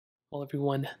Well,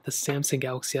 everyone, the Samsung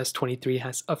Galaxy S23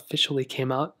 has officially came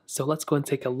out, so let's go and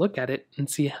take a look at it and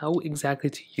see how exactly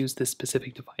to use this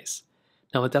specific device.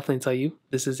 Now, I'll definitely tell you,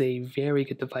 this is a very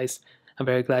good device. I'm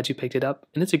very glad you picked it up,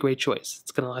 and it's a great choice.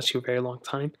 It's going to last you a very long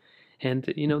time, and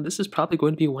this is probably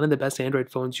going to be one of the best Android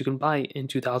phones you can buy in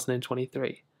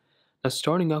 2023. Now,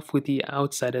 starting off with the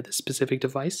outside of this specific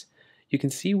device, you can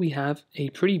see we have a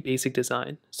pretty basic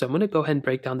design. So I'm going to go ahead and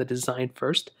break down the design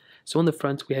first. So on the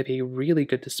front, we have a really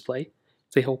good display.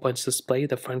 It's a whole bunch display.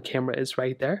 The front camera is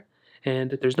right there.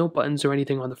 And there's no buttons or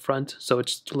anything on the front, so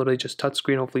it's literally just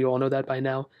touchscreen. Hopefully you all know that by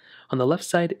now. On the left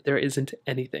side, there isn't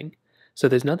anything. So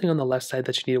there's nothing on the left side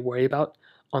that you need to worry about.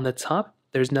 On the top,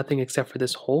 there's nothing except for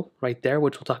this hole right there,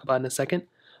 which we'll talk about in a second.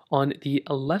 On the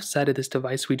left side of this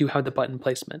device, we do have the button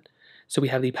placement. So we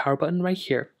have the power button right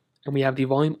here, and we have the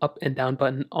volume up and down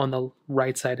button on the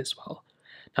right side as well.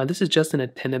 Now this is just an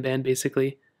antenna band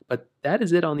basically, but that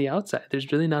is it on the outside.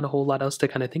 There's really not a whole lot else to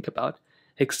kind of think about,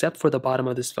 except for the bottom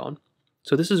of this phone.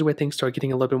 So this is where things start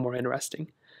getting a little bit more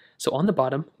interesting. So on the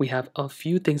bottom, we have a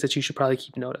few things that you should probably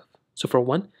keep note of. So for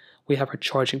one, we have our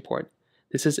charging port.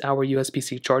 This is our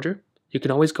USB-C charger. You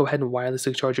can always go ahead and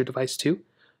wirelessly charge your device too.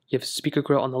 You have a speaker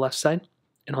grill on the left side,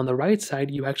 and on the right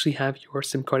side, you actually have your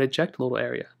SIM card eject little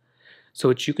area. So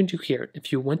what you can do here,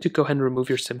 if you want to go ahead and remove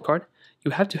your SIM card,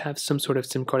 you have to have some sort of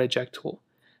SIM card eject tool.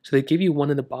 So they give you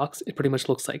one in the box. It pretty much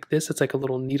looks like this. It's like a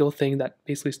little needle thing that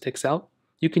basically sticks out.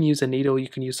 You can use a needle, you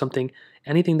can use something,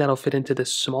 anything that'll fit into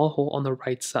this small hole on the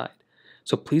right side.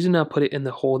 So please do not put it in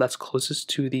the hole that's closest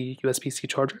to the USB-C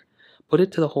charger. Put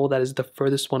it to the hole that is the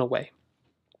furthest one away.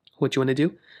 What you want to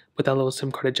do, put that little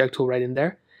SIM card eject tool right in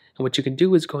there. And what you can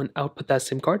do is go and output that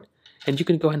SIM card, and you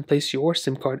can go ahead and place your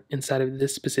SIM card inside of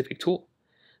this specific tool.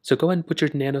 So go ahead and put your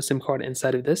nano SIM card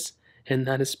inside of this, and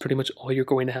that is pretty much all you're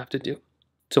going to have to do.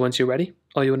 So once you're ready,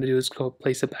 all you want to do is go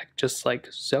place it back just like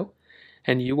so,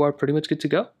 and you are pretty much good to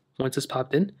go. Once it's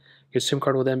popped in, your SIM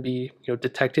card will then be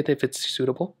detected if it's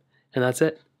suitable, and that's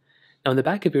it. Now in the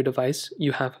back of your device,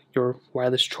 you have your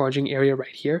wireless charging area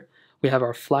right here. We have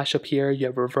our flash up here. You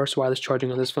have reverse wireless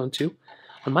charging on this phone too.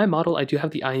 On my model, I do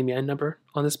have the IMEI number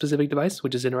on this specific device,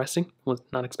 which is interesting. Was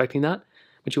not expecting that.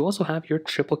 But you also have your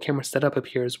triple camera setup up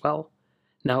here as well.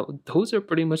 Now, those are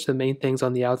pretty much the main things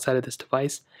on the outside of this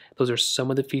device. Those are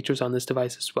some of the features on this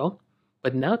device as well.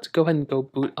 But now to go ahead and go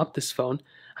boot up this phone,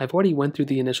 I've already went through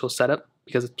the initial setup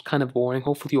because it's kind of boring.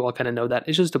 Hopefully you all kind of know that.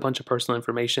 It's just a bunch of personal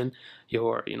information,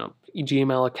 your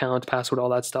Gmail account, password, all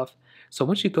that stuff. So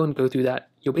once you go through that,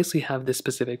 you'll basically have this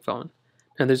specific phone.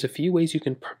 Now there's a few ways you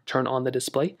can turn on the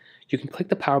display. You can click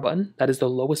the power button, that is the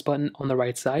lowest button on the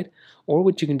right side, or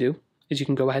what you can do is you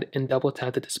can go ahead and double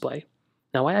tap the display.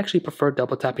 Now I actually prefer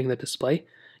double tapping the display.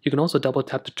 You can also double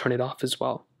tap to turn it off as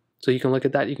well. So you can look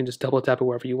at that, you can just double tap it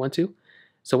wherever you want to.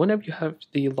 So whenever you have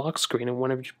the lock screen and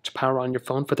whenever you power on your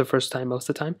phone for the first time, most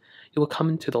of the time, it will come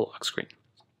into the lock screen.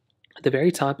 At the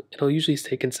very top, it'll usually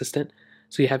stay consistent.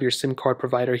 So you have your SIM card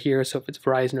provider here, so if it's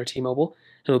Verizon or T-Mobile,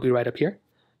 it'll be right up here.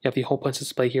 You have the whole bunch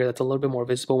display here that's a little bit more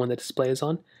visible when the display is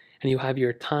on, and you have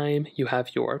your time, you have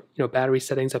your battery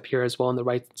settings up here as well on the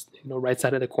right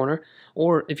side of the corner,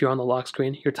 or if you're on the lock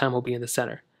screen, your time will be in the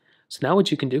center. So now what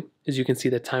you can do is you can see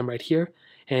the time right here,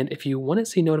 and if you want to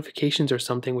see notifications or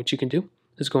something, what you can do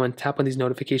is go and tap on these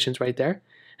notifications right there,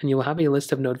 and you'll have a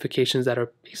list of notifications that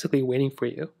are basically waiting for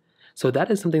you. So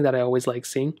that is something that I always like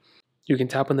seeing. You can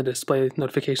tap on the display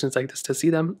notifications like this to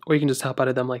see them, or you can just hop out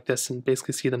of them like this and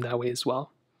basically see them that way as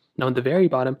well. Now on the very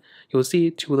bottom, you'll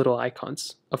see two little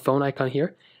icons, a phone icon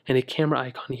here and a camera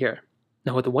icon here.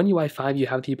 Now with the One UI 5, you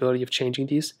have the ability of changing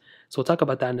these, so we'll talk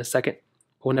about that in a second.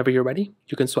 But whenever you're ready,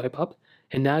 you can swipe up,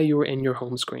 and now you are in your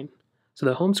home screen. So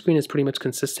the home screen is pretty much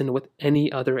consistent with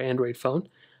any other Android phone,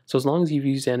 so as long as you've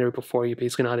used Android before, you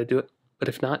basically know how to do it. But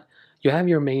if not, you have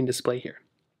your main display here.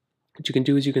 What you can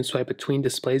do is you can swipe between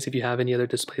displays if you have any other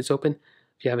displays open,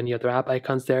 if you have any other app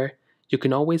icons there. You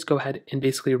can always go ahead and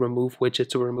basically remove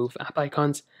widgets or remove app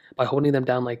icons by holding them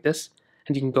down like this,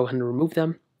 and you can go ahead and remove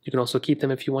them. You can also keep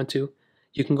them if you want to.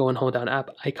 You can go and hold down app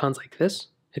icons like this.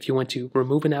 If you want to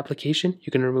remove an application, you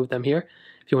can remove them here.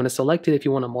 If you want to select it, if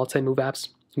you want to multi-move apps,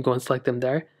 you can go and select them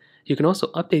there. You can also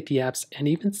update the apps and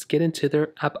even get into their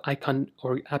app icon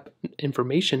or app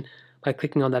information by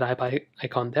clicking on that app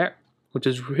icon there, which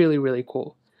is really, really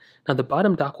cool. Now the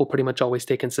bottom dock will pretty much always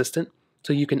stay consistent.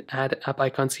 So you can add app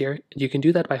icons here. You can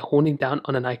do that by holding down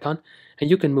on an icon, and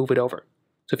you can move it over.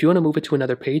 So if you want to move it to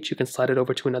another page, you can slide it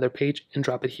over to another page and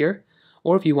drop it here.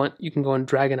 Or if you want, you can go and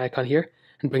drag an icon here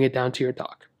and bring it down to your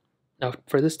dock. Now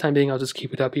for this time being, I'll just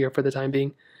keep it up here for the time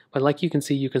being. But like you can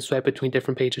see, you can swipe between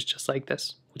different pages just like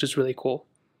this, which is really cool.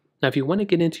 Now if you want to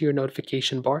get into your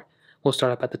notification bar, we'll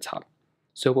start up at the top.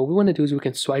 So what we want to do is we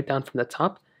can swipe down from the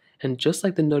top, and just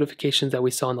like the notifications that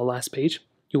we saw on the last page,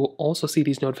 you will also see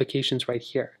these notifications right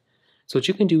here. So what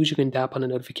you can do is you can tap on a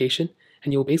notification,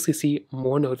 and you'll basically see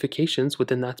more notifications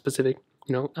within that specific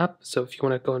app. So if you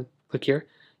want to go and click here,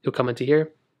 you'll come into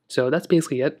here. So that's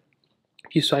basically it.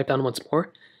 If you swipe down once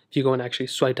more, if you go and actually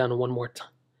swipe down one more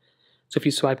time. So if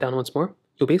you swipe down once more,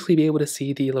 you'll basically be able to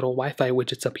see the little Wi-Fi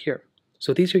widgets up here.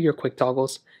 So these are your quick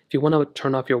toggles. If you want to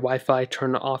turn off your Wi-Fi,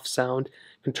 turn off sound,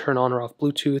 you can turn on or off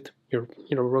Bluetooth, your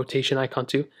rotation icon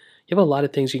too. You have a lot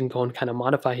of things you can go and kind of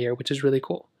modify here, which is really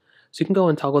cool. So you can go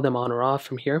and toggle them on or off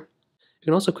from here. You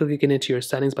can also quickly get into your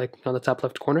settings by clicking on the top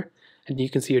left corner, and you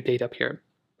can see your date up here.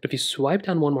 But if you swipe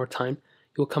down one more time,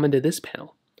 you'll come into this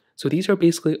panel. So these are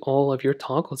basically all of your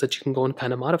toggles that you can go and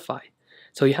kind of modify.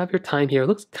 So you have your time here. It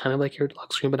looks kind of like your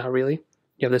lock screen, but not really.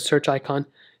 You have the search icon.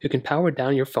 You can power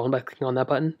down your phone by clicking on that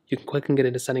button. You can click and get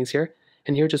into settings here.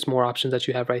 And here are just more options that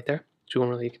you have right there, which we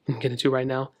won't really get into right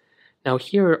now. Now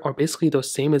here are basically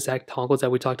those same exact toggles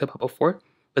that we talked about before,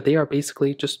 but they are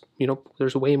basically just,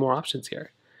 there's way more options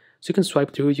here. So you can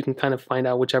swipe through, you can kind of find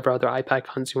out whichever other app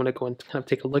icons you want to go and kind of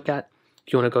take a look at.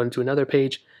 If you want to go into another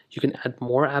page, you can add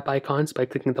more app icons by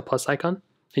clicking the plus icon,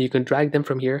 and you can drag them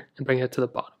from here and bring it to the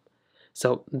bottom.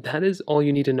 So that is all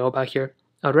you need to know about here.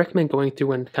 I would recommend going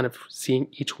through and kind of seeing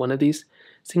each one of these,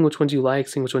 seeing which ones you like,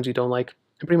 seeing which ones you don't like,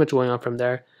 and pretty much going on from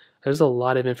there. There's a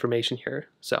lot of information here,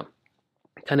 so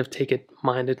kind of take it,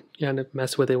 mind it, kind of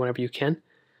mess with it whenever you can.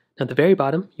 Now at the very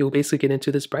bottom, you'll basically get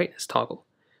into this brightness toggle.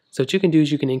 So what you can do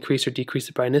is you can increase or decrease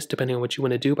the brightness depending on what you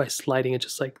want to do by sliding it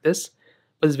just like this.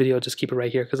 But this video, I'll just keep it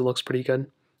right here because it looks pretty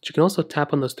good. But you can also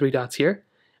tap on those three dots here,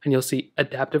 and you'll see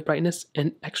adaptive brightness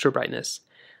and extra brightness.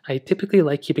 I typically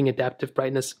like keeping adaptive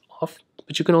brightness off,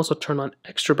 but you can also turn on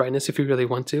extra brightness if you really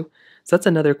want to. So that's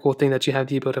another cool thing that you have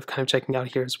the ability of kind of checking out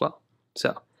here as well.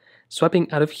 So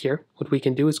swiping out of here, what we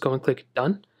can do is go and click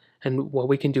done. And what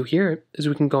we can do here is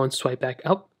we can go and swipe back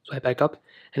up,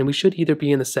 and we should either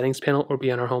be in the settings panel or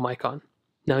be on our home icon.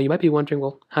 Now you might be wondering,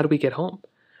 well, how do we get home?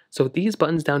 So these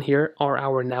buttons down here are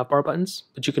our navbar buttons,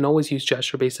 but you can always use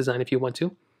gesture-based design if you want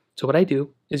to. So what I do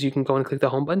is you can go and click the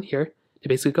home button here to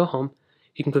basically go home.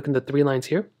 You can click on the three lines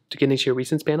here to get into your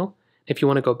recents panel. If you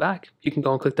want to go back, you can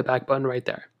go and click the back button right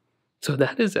there. So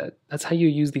that is it. That's how you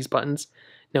use these buttons.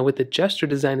 Now with the gesture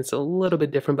design, it's a little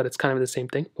bit different, but it's kind of the same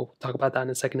thing. But we'll talk about that in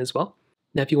a second as well.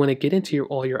 Now if you want to get into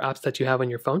all your apps that you have on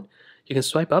your phone, you can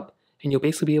swipe up and you'll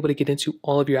basically be able to get into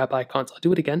all of your app icons. I'll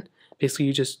do it again. Basically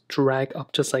you just drag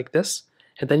up just like this,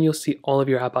 and then you'll see all of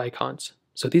your app icons.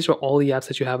 So these are all the apps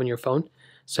that you have on your phone.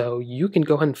 So you can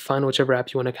go ahead and find whichever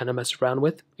app you want to kind of mess around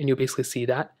with, and you'll basically see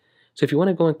that. So if you want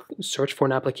to go and search for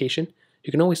an application,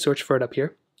 you can always search for it up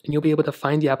here, and you'll be able to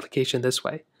find the application this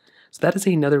way. So that is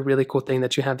another really cool thing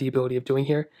that you have the ability of doing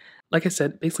here. Like I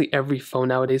said, basically every phone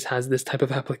nowadays has this type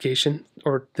of application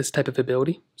or this type of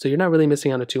ability, so you're not really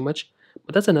missing out on too much.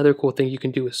 But that's another cool thing you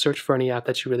can do is search for any app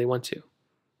that you really want to.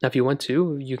 Now if you want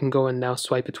to, you can go and now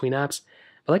swipe between apps.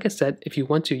 But like I said, if you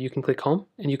want to, you can click home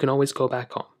and you can always go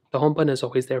back home. The home button is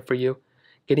always there for you.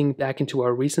 Getting back into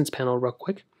our recents panel real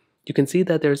quick, you can see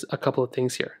that there's a couple of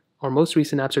things here. Our most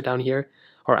recent apps are down here.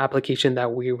 Our application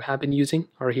that we have been using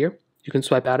are here. You can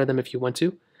swipe out of them if you want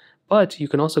to. But you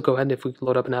can also go ahead and if we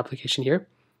load up an application here,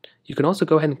 you can also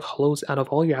go ahead and close out of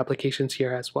all your applications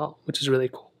here as well, which is really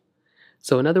cool.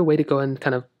 So another way to go ahead and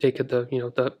kind of take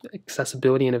the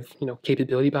accessibility and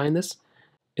capability behind this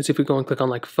is if we go and click on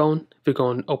like phone, if we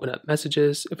go and open up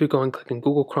messages, if we go and click in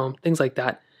Google Chrome, things like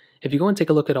that. If you go and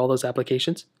take a look at all those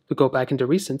applications, if we go back into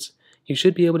recents, you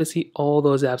should be able to see all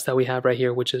those apps that we have right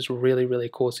here, which is really, really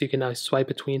cool. So you can now swipe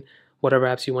between whatever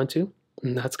apps you want to,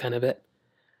 and that's kind of it.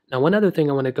 Now, one other thing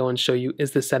I want to go and show you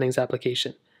is the settings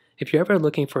application. If you're ever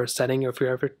looking for a setting or if you're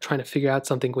ever trying to figure out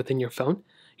something within your phone,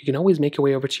 you can always make your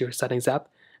way over to your settings app,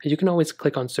 and you can always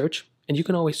click on search, and you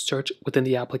can always search within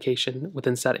the application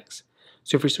within settings.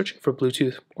 So if you're searching for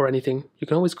Bluetooth or anything, you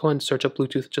can always go and search up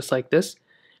Bluetooth just like this,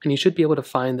 and you should be able to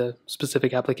find the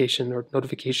specific application or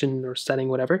notification or setting,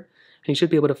 whatever, and you should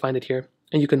be able to find it here,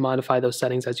 and you can modify those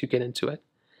settings as you get into it.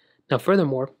 Now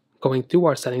furthermore, going through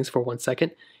our settings for 1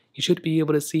 second, you should be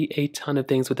able to see a ton of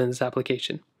things within this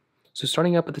application. So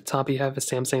starting up at the top, you have a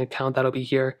Samsung account that'll be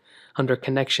here under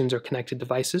connections or connected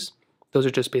devices. Those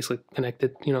are just basically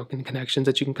connected, connections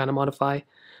that you can kind of modify.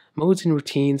 Modes and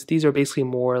routines, these are basically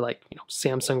more like,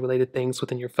 Samsung related things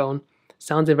within your phone.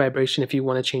 Sounds and vibration, if you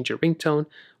want to change your ringtone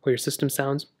or your system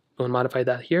sounds, go and modify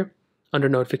that here. Under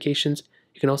notifications,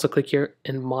 you can also click here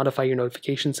and modify your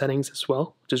notification settings as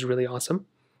well, which is really awesome.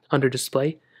 Under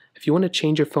display, if you want to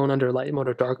change your phone under light mode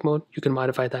or dark mode, you can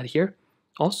modify that here.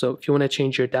 Also, if you want to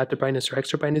change your adaptive brightness or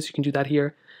extra brightness, you can do that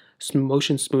here.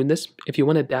 Motion smoothness, if you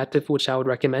want adaptive, which I would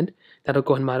recommend, that'll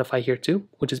go ahead and modify here too,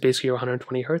 which is basically your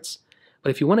 120 hertz. But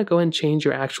if you want to go and change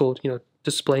your actual,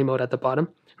 display mode at the bottom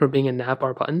from being a nav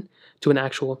bar button to an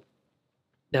actual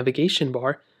navigation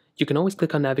bar, you can always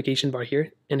click on navigation bar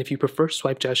here. And if you prefer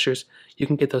swipe gestures, you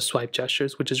can get those swipe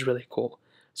gestures, which is really cool.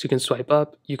 So you can swipe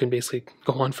up, you can basically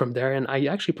go on from there. And I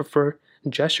actually prefer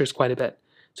gestures quite a bit.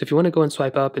 So if you want to go and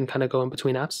swipe up and kind of go in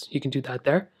between apps, you can do that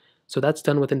there. So that's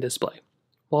done within display.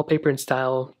 Wallpaper and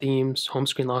style, themes, home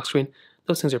screen, lock screen,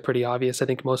 those things are pretty obvious. I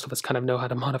think most of us kind of know how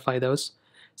to modify those.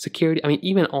 Security, I mean,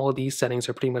 even all of these settings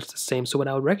are pretty much the same. So what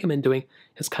I would recommend doing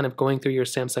is kind of going through your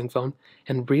Samsung phone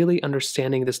and really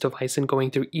understanding this device and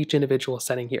going through each individual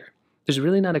setting here. There's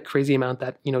really not a crazy amount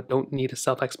that, don't need a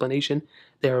self-explanation.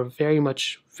 They are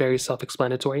very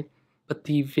self-explanatory. But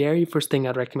the very first thing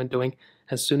I'd recommend doing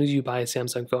as soon as you buy a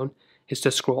Samsung phone is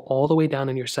to scroll all the way down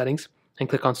in your settings and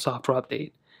click on software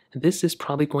update. And this is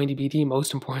probably going to be the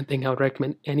most important thing I would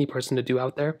recommend any person to do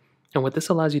out there. And what this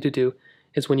allows you to do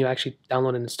is when you actually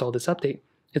download and install this update,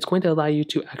 it's going to allow you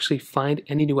to actually find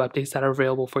any new updates that are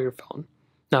available for your phone.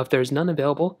 Now, if there's none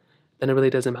available, then it really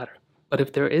doesn't matter. But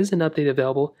if there is an update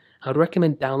available, I would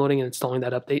recommend downloading and installing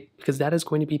that update because that is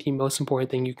going to be the most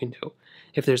important thing you can do.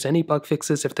 If there's any bug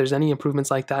fixes, if there's any improvements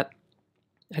like that,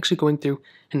 actually going through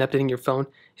and updating your phone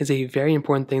is a very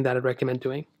important thing that I'd recommend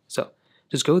doing. So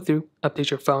just go through, update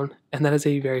your phone, and that is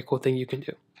a very cool thing you can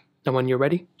do. Now, when you're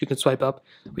ready, you can swipe up,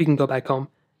 we can go back home,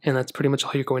 and that's pretty much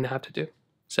all you're going to have to do.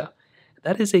 So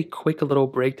that is a quick little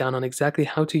breakdown on exactly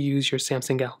how to use your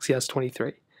Samsung Galaxy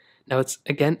S23. Now, it's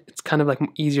kind of like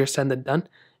easier said than done.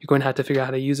 You're going to have to figure out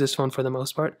how to use this phone for the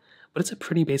most part, but it's a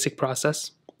pretty basic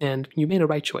process, and you made a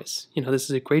right choice. This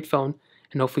is a great phone,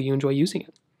 and hopefully you enjoy using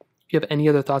it. If you have any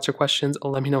other thoughts or questions,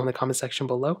 let me know in the comment section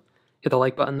below. Hit the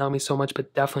like button, that would mean so much,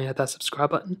 but definitely hit that subscribe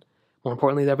button. More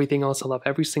importantly than everything else, I love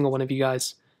every single one of you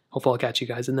guys. Hopefully I'll catch you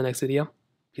guys in the next video.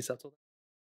 Peace out.